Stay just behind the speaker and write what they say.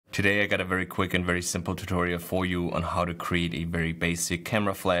Today I got a very quick and very simple tutorial for you on how to create a very basic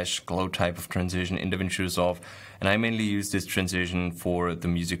camera flash glow type of transition in DaVinci Resolve. And I mainly use this transition for the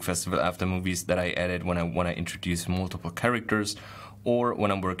music festival after movies that I edit when I want to introduce multiple characters, or when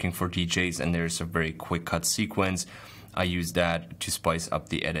I'm working for DJs and there's a very quick cut sequence. I use that to spice up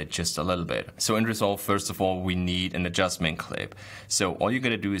the edit just a little bit. So in Resolve, first of all, we need an adjustment clip. So all you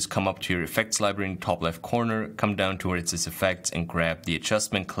gotta do is come up to your effects library in the top left corner, come down to where it says effects and grab the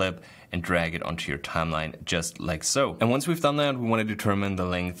adjustment clip and drag it onto your timeline just like so. And once we've done that, we want to determine the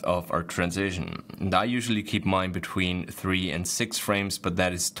length of our transition. And I usually keep mine between 3 and 6 frames, but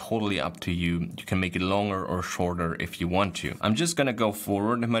that is totally up to you. You can make it longer or shorter if you want to. I'm just gonna go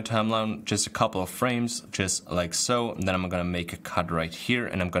forward in my timeline just a couple of frames, just like so. And then I'm gonna make a cut right here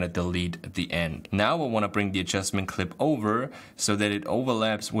and I'm gonna delete the end. Now I want to bring the adjustment clip over so that it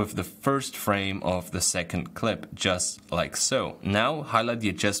overlaps with the first frame of the second clip, just like so. Now highlight the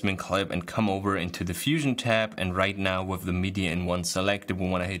adjustment clip and come over into the Fusion tab, and right now with the media in one selected, we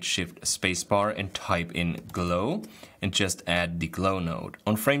want to hit Shift Spacebar and type in glow and just add the glow node.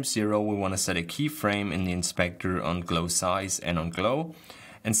 On frame 0 we want to set a keyframe in the inspector on glow size and on glow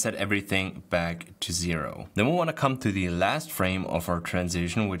and set everything back to 0. Then we want to come to the last frame of our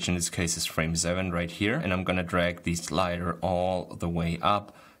transition, which in this case is frame 7 right here, and I'm going to drag the slider all the way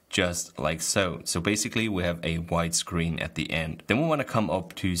up just like so. So basically we have a white screen at the end. Then we want to come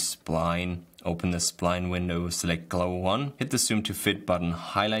up to spline, open the spline window, select glow 1, hit the zoom to fit button,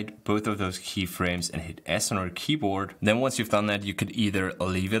 highlight both of those keyframes and hit S on our keyboard. Then once you've done that, you could either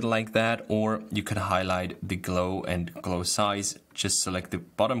leave it like that or you could highlight the glow and glow size, just select the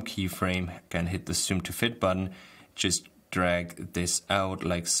bottom keyframe, again hit the zoom to fit button, just drag this out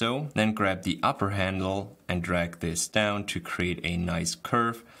like so, then grab the upper handle and drag this down to create a nice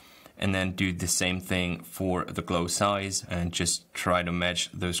curve, and then do the same thing for the glow size and just try to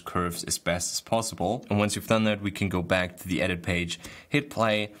match those curves as best as possible. And once you've done that, we can go back to the edit page, hit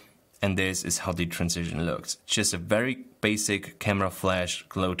play, and this is how the transition looks. Just a very basic camera flash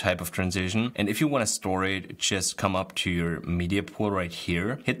glow type of transition. And if you want to store it, just come up to your media pool right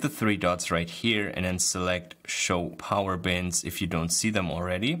here, hit the 3 dots right here, and then select show power bins if you don't see them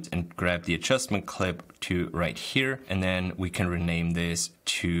already, and grab the adjustment clip to right here. And then we can rename this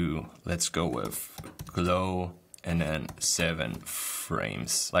to, let's go with glow and then 7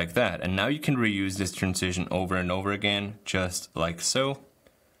 frames like that. And now you can reuse this transition over and over again, just like so.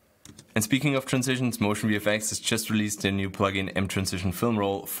 And speaking of transitions, Motion VFX has just released a new plugin, mTransition Film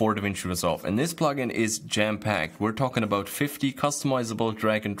Roll, for DaVinci Resolve. And this plugin is jam-packed. We're talking about 50 customizable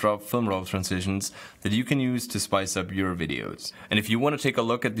drag and drop film roll transitions that you can use to spice up your videos. And if you want to take a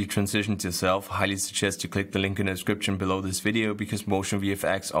look at the transitions yourself, I highly suggest you click the link in the description below this video, because Motion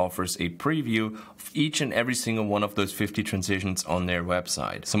VFX offers a preview of each and every single one of those 50 transitions on their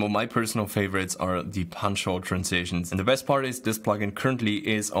website. Some of my personal favorites are the punch hole transitions. And the best part is this plugin currently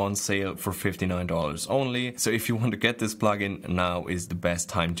is on sale for $59 only. So if you want to get this plugin, now is the best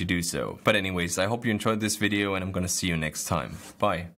time to do so. But anyways, I hope you enjoyed this video and I'm gonna see you next time. Bye.